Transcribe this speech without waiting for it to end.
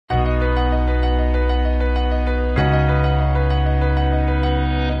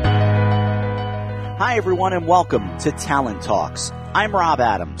Hi, everyone, and welcome to Talent Talks. I'm Rob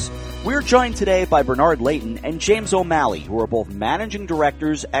Adams. We're joined today by Bernard Layton and James O'Malley, who are both managing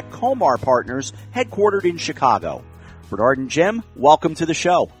directors at Comhar Partners, headquartered in Chicago. Bernard and Jim, welcome to the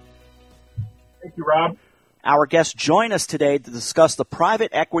show. Thank you, Rob. Our guests join us today to discuss the private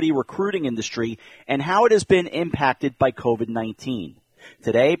equity recruiting industry and how it has been impacted by COVID-19.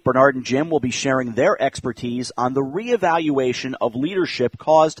 Today, Bernard and Jim will be sharing their expertise on the reevaluation of leadership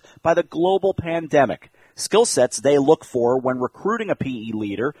caused by the global pandemic, skill sets they look for when recruiting a PE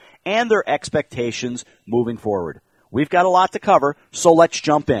leader, and their expectations moving forward. We've got a lot to cover, so let's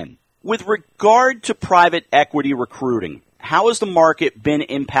jump in. With regard to private equity recruiting, how has the market been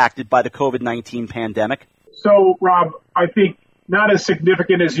impacted by the COVID-19 pandemic? So, Rob, I think not as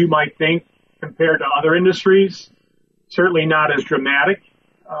significant as you might think compared to other industries. Certainly not as dramatic.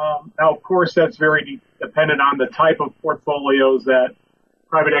 Now, of course, that's very dependent on the type of portfolios that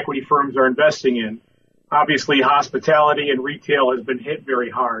private equity firms are investing in. Obviously, hospitality and retail has been hit very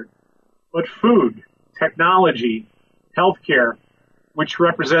hard. But food, technology, healthcare, which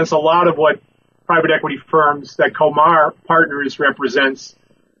represents a lot of what private equity firms that Comhar Partners represents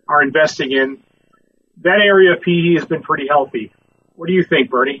are investing in, that area of PE has been pretty healthy. What do you think,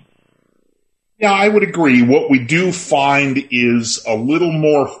 Bernie? Yeah, I would agree. What we do find is a little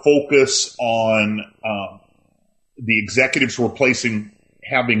more focus on the executives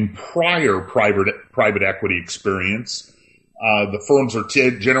having prior private equity experience. The firms are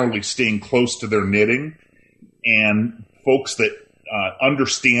generally staying close to their knitting, and folks that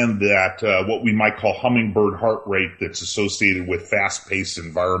understand that what we might call hummingbird heart rate that's associated with fast-paced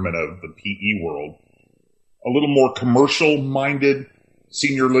environment of the PE world. A little more commercial-minded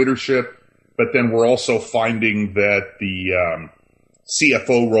senior leadership. But then we're also finding that the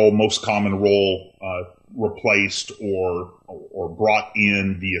CFO role, most common role, replaced or brought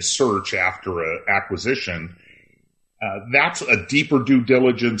in via search after an acquisition. That's a deeper due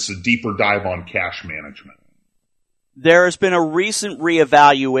diligence, a deeper dive on cash management. There has been a recent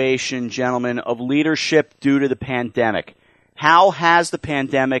reevaluation, gentlemen, of leadership due to the pandemic. How has the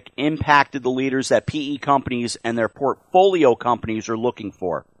pandemic impacted the leaders that PE companies and their portfolio companies are looking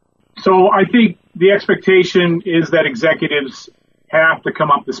for? So I think the expectation is that executives have to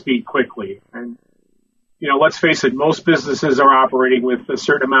come up to speed quickly. And, let's face it, most businesses are operating with a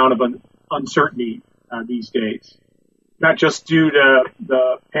certain amount of uncertainty these days. Not just due to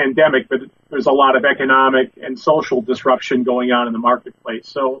the pandemic, but there's a lot of economic and social disruption going on in the marketplace.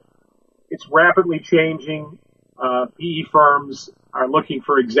 So it's rapidly changing. PE firms are looking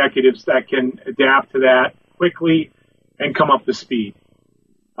for executives that can adapt to that quickly and come up to speed.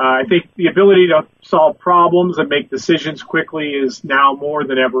 I think the ability to solve problems and make decisions quickly is now more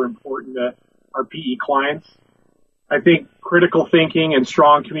than ever important to our PE clients. I think critical thinking and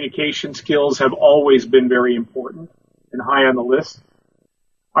strong communication skills have always been very important and high on the list.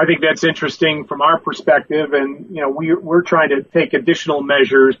 I think that's interesting from our perspective, and we're trying to take additional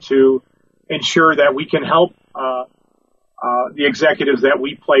measures to ensure that we can help the executives that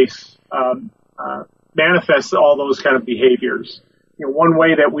we place manifest all those kind of behaviors. One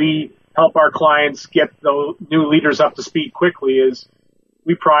way that we help our clients get those new leaders up to speed quickly is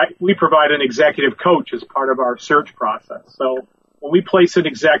we provide an executive coach as part of our search process. So when we place an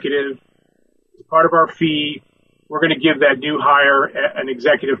executive as part of our fee, we're going to give that new hire an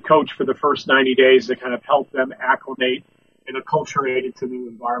executive coach for the first 90 days to kind of help them acclimate and acculturate to the new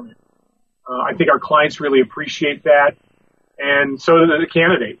environment. I think our clients really appreciate that, and so do the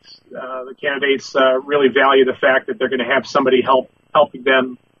candidates. The candidates really value the fact that they're going to have somebody helping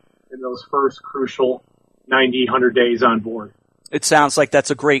them in those first crucial 90, 100 days on board. It sounds like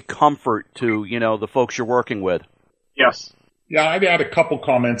that's a great comfort to, the folks you're working with. Yes. Yeah, I'd add a couple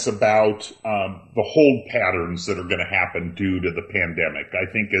comments about the hold patterns that are going to happen due to the pandemic.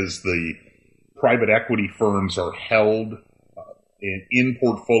 I think as the private equity firms are held in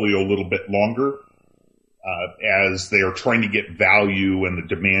portfolio a little bit longer, as they are trying to get value and the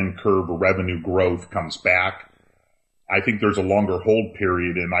demand curve or revenue growth comes back, I think there's a longer hold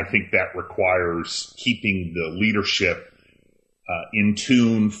period, and I think that requires keeping the leadership in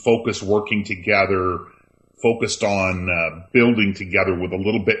tune, focused, working together, focused on building together with a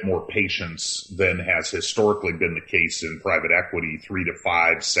little bit more patience than has historically been the case in private equity, 3 to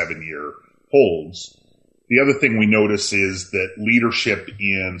 5, 7 year holds. The other thing we notice is that leadership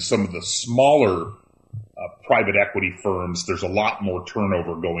in some of the smaller private equity firms, there's a lot more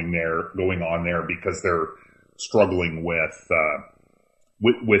turnover going on there because they're struggling with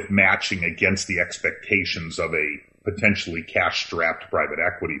matching against the expectations of a potentially cash-strapped private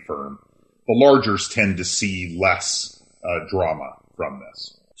equity firm. The largers tend to see less drama from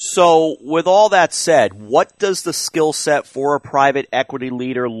this. So with all that said, what does the skill set for a private equity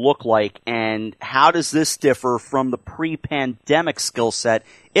leader look like, and how does this differ from the pre-pandemic skill set,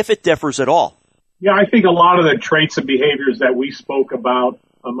 if it differs at all? Yeah, I think a lot of the traits and behaviors that we spoke about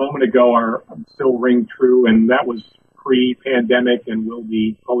a moment ago are still ring true, and that was pre-pandemic and will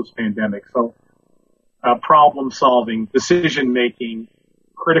be post-pandemic. So problem solving, decision making,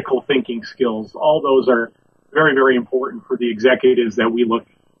 critical thinking skills, all those are very, very important for the executives that we look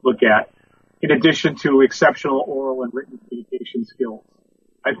at, in addition to exceptional oral and written communication skills.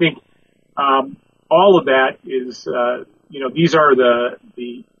 I think all of that is, these are the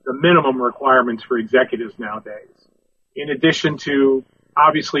minimum requirements for executives nowadays. In addition to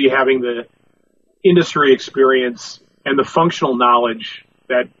obviously having the industry experience and the functional knowledge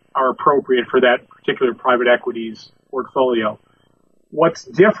that are appropriate for that particular private equity's portfolio. What's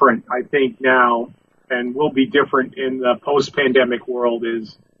different, I think, now, and will be different in the post-pandemic world,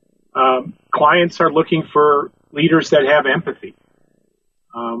 is clients are looking for leaders that have empathy.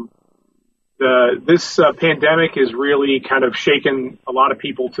 This pandemic has really kind of shaken a lot of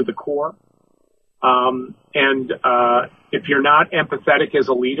people to the core. If you're not empathetic as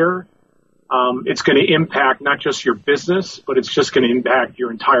a leader, it's going to impact not just your business, but it's just going to impact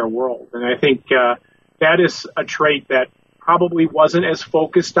your entire world. And I think that is a trait that probably wasn't as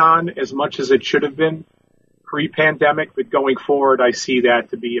focused on as much as it should have been pre-pandemic, but going forward, I see that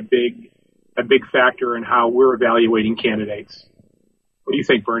to be a big factor in how we're evaluating candidates. What do you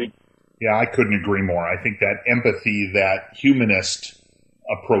think, Bernie? Yeah, I couldn't agree more. I think that empathy, that humanist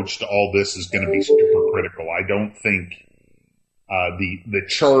approach to all this is going to be super critical. I don't think the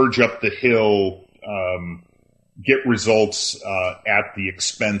charge up the hill, get results at the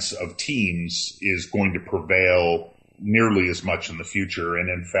expense of teams is going to prevail nearly as much in the future. And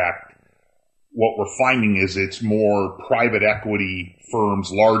in fact, what we're finding is it's more private equity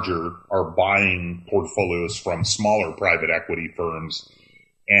firms, larger, are buying portfolios from smaller private equity firms.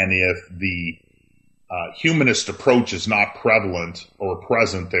 And if the humanist approach is not prevalent or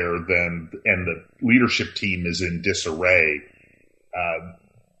present there, then and the leadership team is in disarray,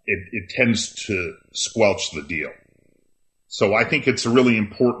 it tends to squelch the deal. So I think it's really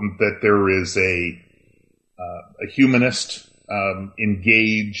important that there is a humanist,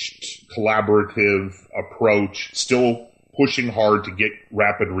 engaged, collaborative approach, still pushing hard to get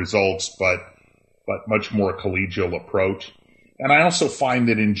rapid results, but much more collegial approach. And I also find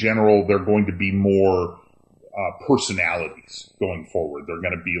that in general, they're going to be more personalities going forward. They're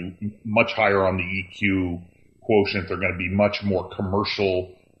going to be much higher on the EQ quotient. They're going to be much more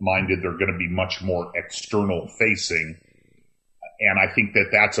commercial minded. They're going to be much more external facing. And I think that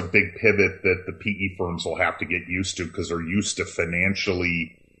that's a big pivot that the PE firms will have to get used to, because they're used to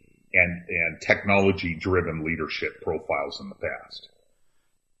financially and technology driven leadership profiles in the past.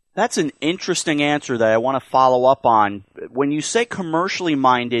 That's an interesting answer that I want to follow up on. When you say commercially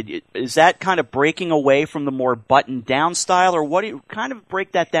minded, is that kind of breaking away from the more buttoned down style, or what do you kind of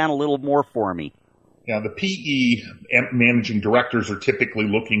break that down a little more for me? Yeah, the PE managing directors are typically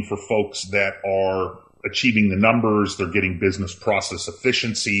looking for folks that are achieving the numbers, they're getting business process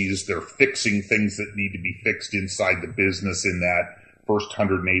efficiencies, they're fixing things that need to be fixed inside the business in that first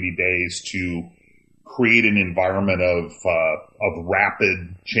 180 days to create an environment of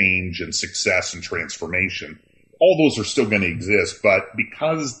rapid change and success and transformation. All those are still going to exist, but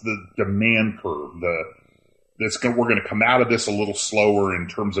because the demand curve, we're going to come out of this a little slower in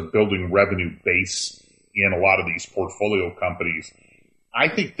terms of building revenue base in a lot of these portfolio companies. I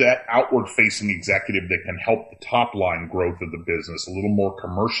think that outward-facing executive that can help the top-line growth of the business, a little more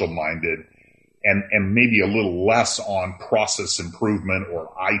commercial-minded, and maybe a little less on process improvement or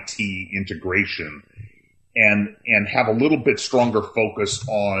IT integration, and have a little bit stronger focus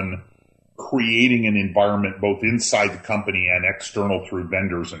on creating an environment both inside the company and external through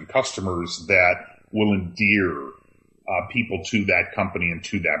vendors and customers that will endear people to that company and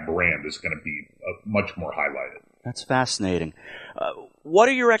to that brand is going to be much more highlighted. That's fascinating. What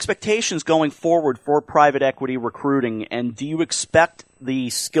are your expectations going forward for private equity recruiting, and do you expect the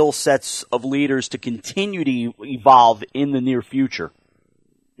skill sets of leaders to continue to evolve in the near future?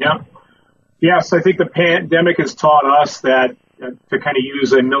 Yeah. Yes, I think the pandemic has taught us that, to kind of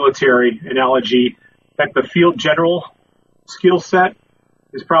use a military analogy, that the field general skill set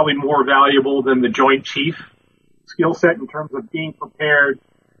is probably more valuable than the joint chief skill set in terms of being prepared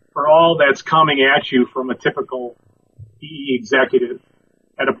for all that's coming at you from a typical PE executive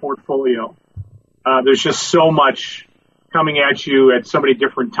at a portfolio. There's just so much coming at you at so many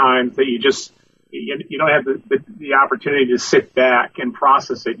different times that you don't have the opportunity to sit back and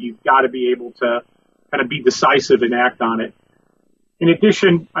process it. You've got to be able to kind of be decisive and act on it. In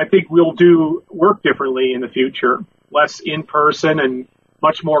addition, I think we'll do work differently in the future, less in person and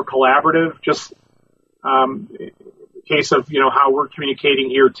much more collaborative. Just in the case of how we're communicating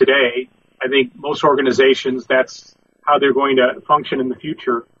here today, I think most organizations, that's how they're going to function in the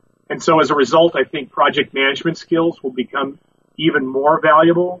future. And so as a result, I think project management skills will become even more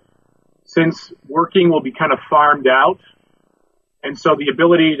valuable since working will be kind of farmed out. And so the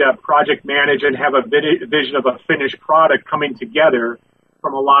ability to project manage and have a vision of a finished product coming together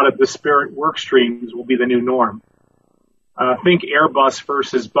from a lot of disparate work streams will be the new norm. Think Airbus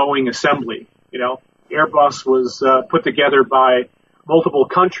versus Boeing assembly. Airbus was put together by multiple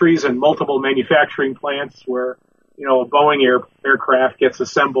countries and multiple manufacturing plants where, a Boeing aircraft gets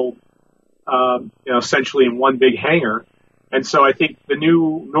assembled, essentially in one big hangar. And so I think the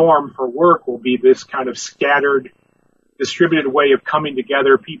new norm for work will be this kind of scattered, distributed way of coming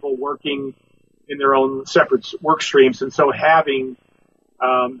together, people working in their own separate work streams. And so having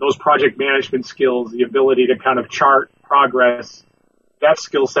those project management skills, the ability to kind of chart progress, that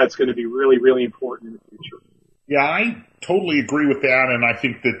skill set's going to be really, really important in the future. Yeah, I totally agree with that, and I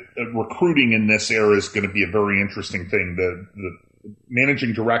think that recruiting in this era is going to be a very interesting thing. The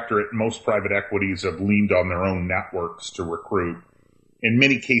managing director at most private equities have leaned on their own networks to recruit. In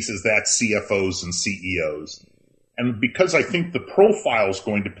many cases, that's CFOs and CEOs. And because I think the profile is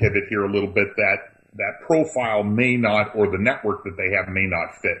going to pivot here a little bit, that profile may not, or the network that they have may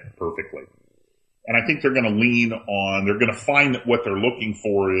not fit perfectly. And I think they're going to find that what they're looking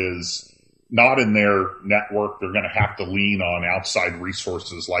for is not in their network. They're going to have to lean on outside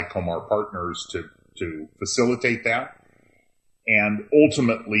resources like Comhar Partners to facilitate that. And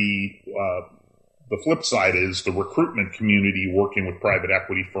ultimately, the flip side is the recruitment community working with private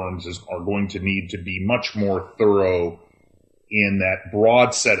equity firms are going to need to be much more thorough in that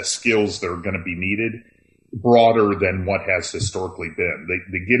broad set of skills that are going to be needed, broader than what has historically been.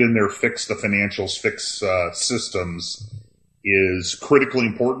 They get in there, fix the financials, fix systems is critically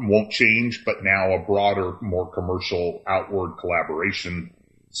important, won't change, but now a broader, more commercial, outward collaboration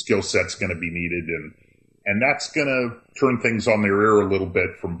skill set's going to be needed, and that's going to turn things on their ear a little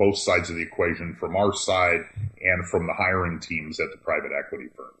bit from both sides of the equation, from our side and from the hiring teams at the private equity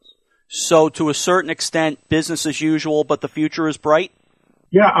firms. So to a certain extent, business as usual, but the future is bright?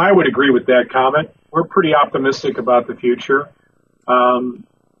 Yeah, I would agree with that comment. We're pretty optimistic about the future.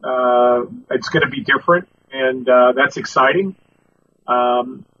 It's going to be different, and that's exciting.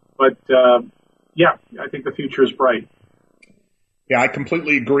 But I think the future is bright. Yeah, I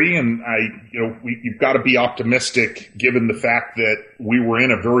completely agree, and you've got to be optimistic given the fact that we were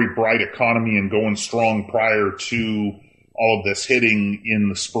in a very bright economy and going strong prior to all of this hitting in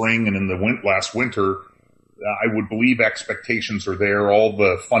the spring and in the last winter. I would believe expectations are there. All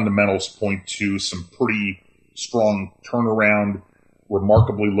the fundamentals point to some pretty strong turnaround,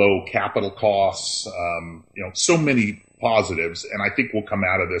 remarkably low capital costs, so many positives. And I think we'll come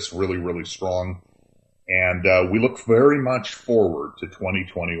out of this really, really strong. And we look very much forward to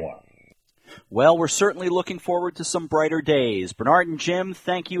 2021. Well, we're certainly looking forward to some brighter days. Bernard and Jim,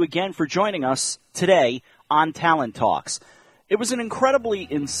 thank you again for joining us today on Talent Talks. It was an incredibly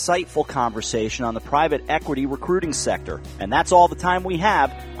insightful conversation on the private equity recruiting sector. And that's all the time we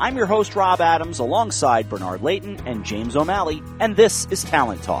have. I'm your host, Rob Adams, alongside Bernard Layton and James O'Malley, and this is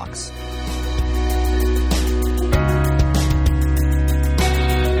Talent Talks.